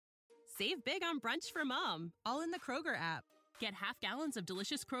Save big on brunch for mom, all in the Kroger app. Get half gallons of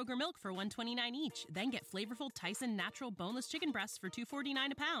delicious Kroger milk for $1.29 each. Then get flavorful Tyson natural boneless chicken breasts for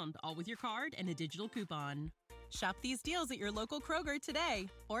 $2.49 a pound, all with your card and a digital coupon. Shop these deals at your local Kroger today,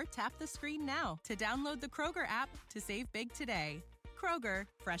 or tap the screen now to download the Kroger app to save big today. Kroger,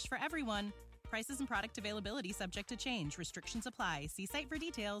 fresh for everyone. Prices and product availability subject to change. Restrictions apply. See site for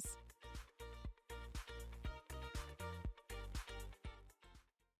details.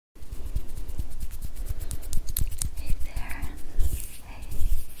 Hey there.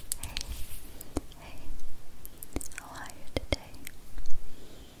 Hey. How are you today?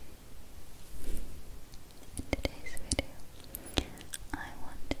 In today's video, I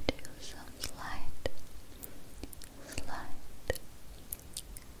want to do some slight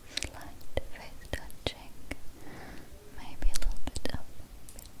face touching, maybe a little bit of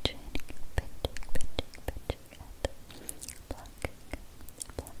pinching.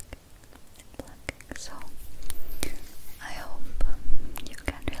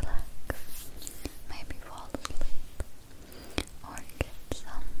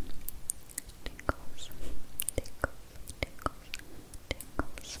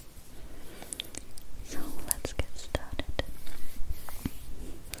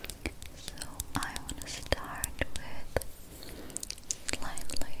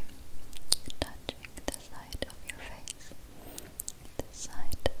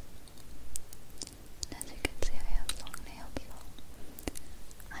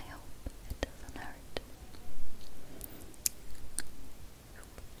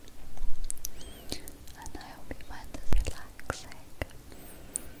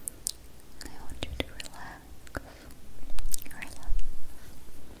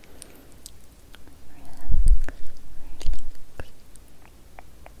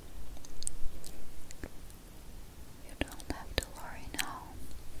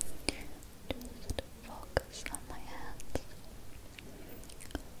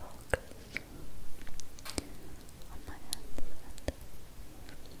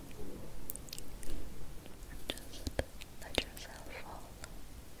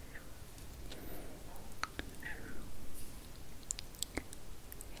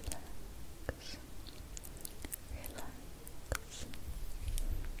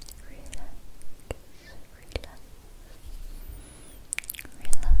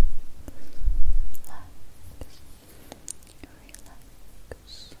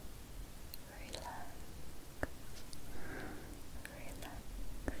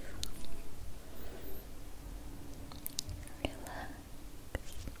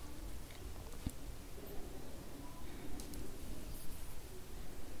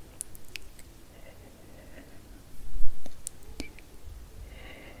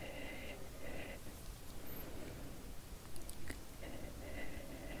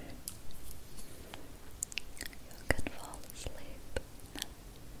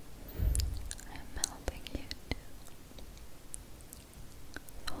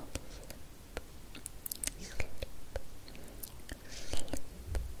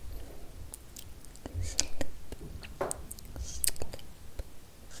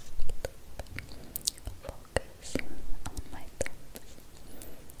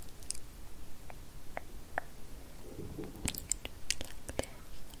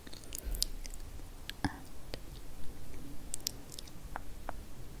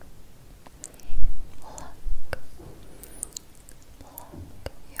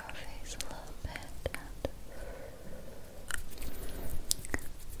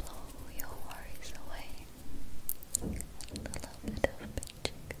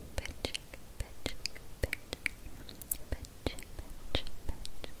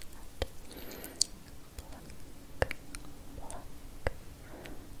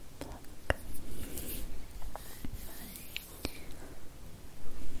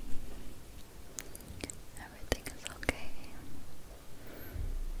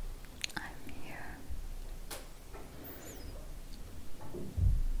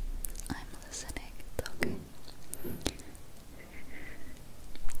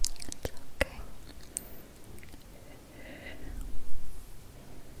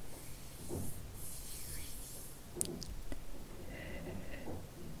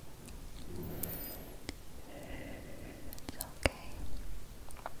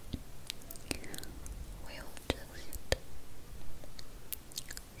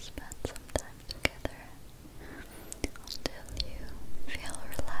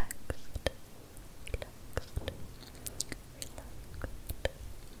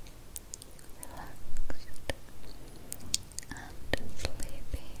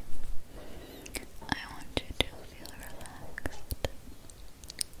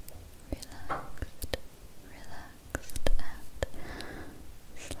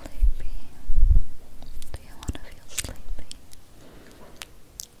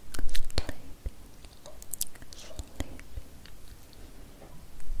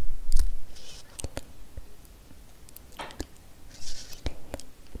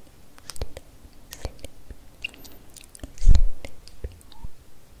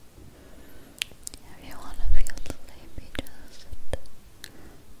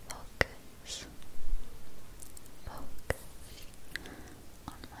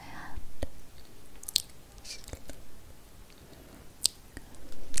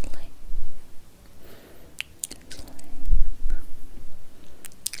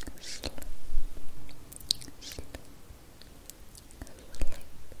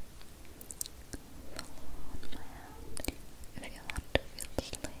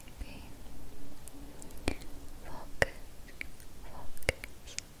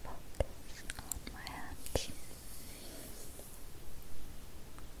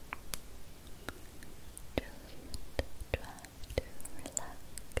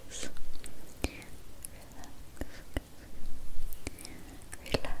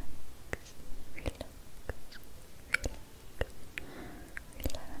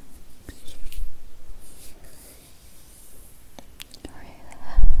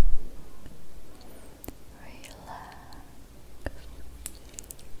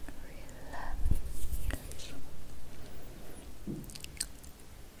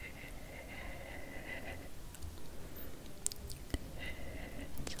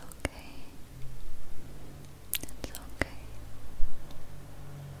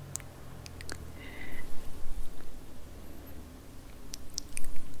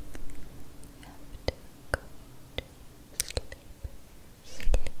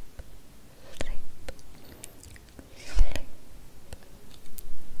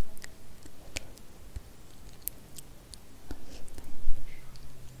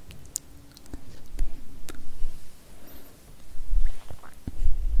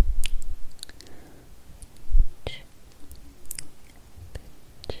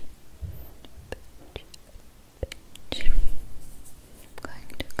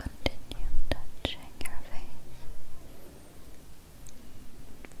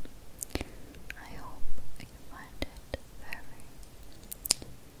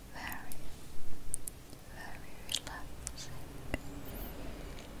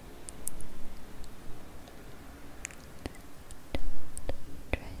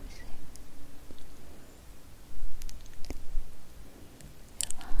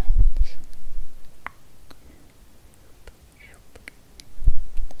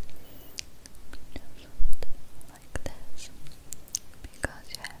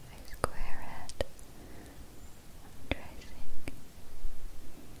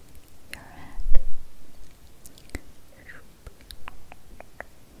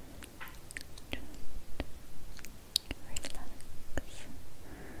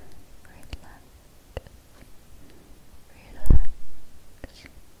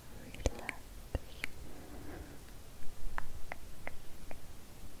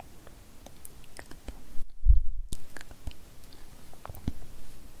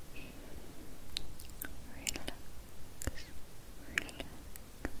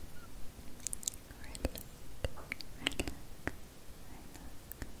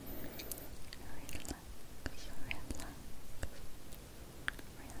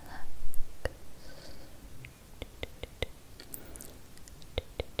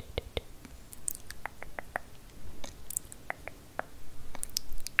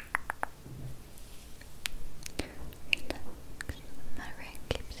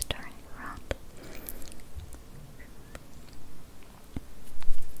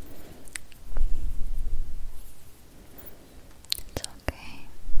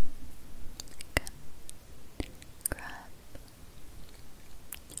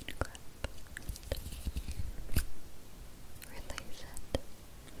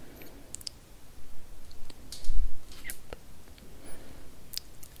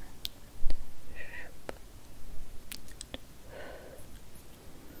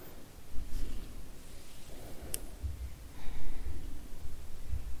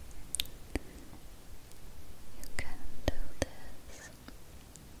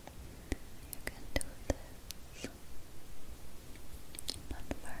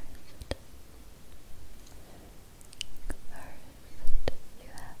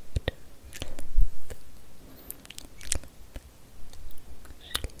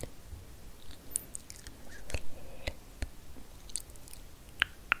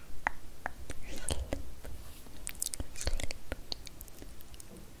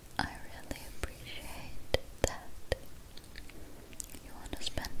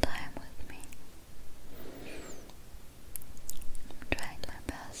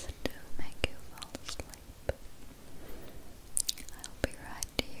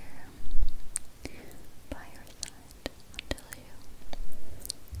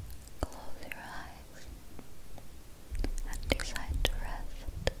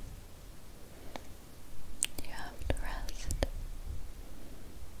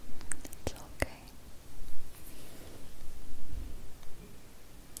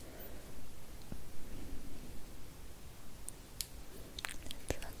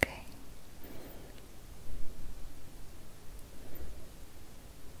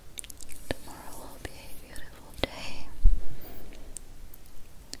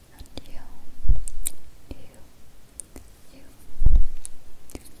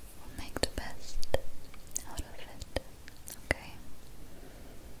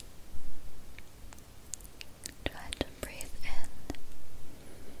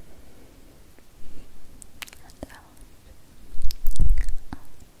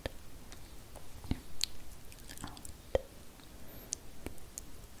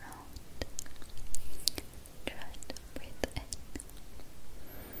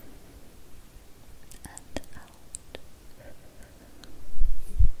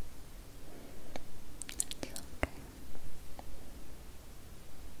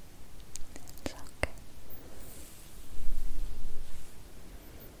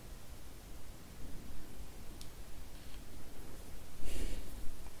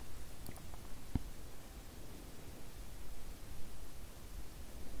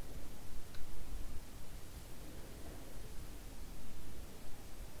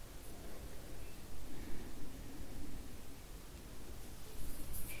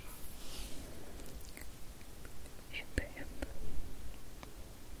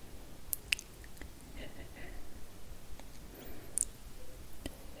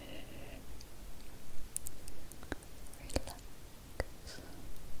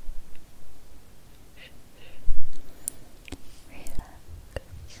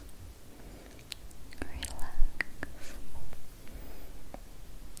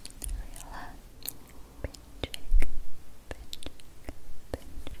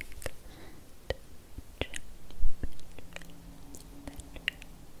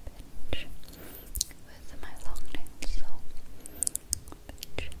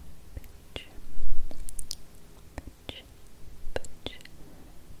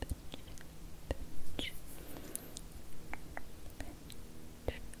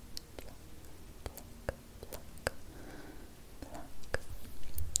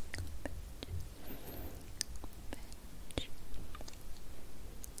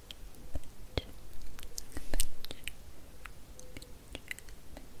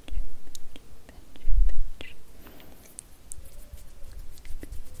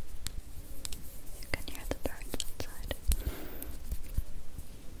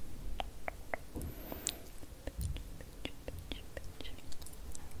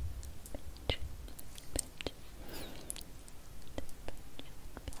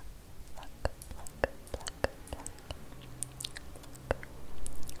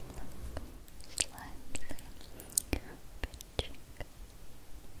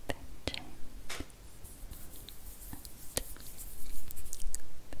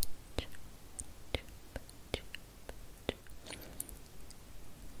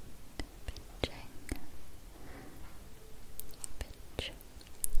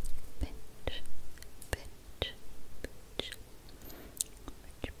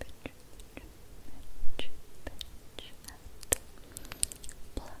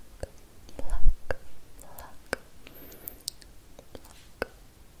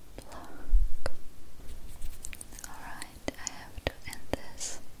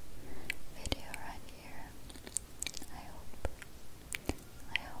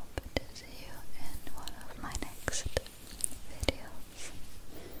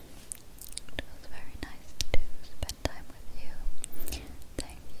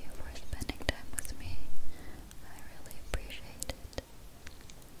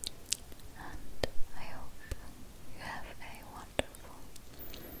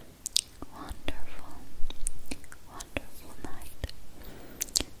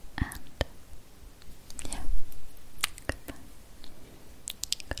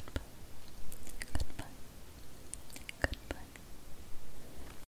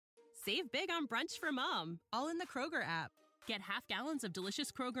 Save big on brunch for mom, all in the Kroger app. Get half gallons of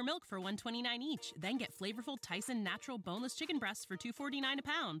delicious Kroger milk for $1.29 each. Then get flavorful Tyson natural boneless chicken breasts for $2.49 a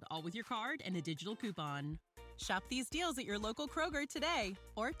pound, all with your card and a digital coupon. Shop these deals at your local Kroger today,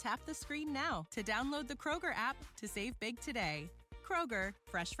 or tap the screen now to download the Kroger app to save big today. Kroger,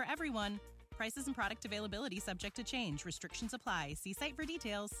 fresh for everyone. Prices and product availability subject to change. Restrictions apply. See site for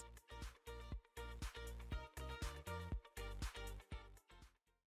details.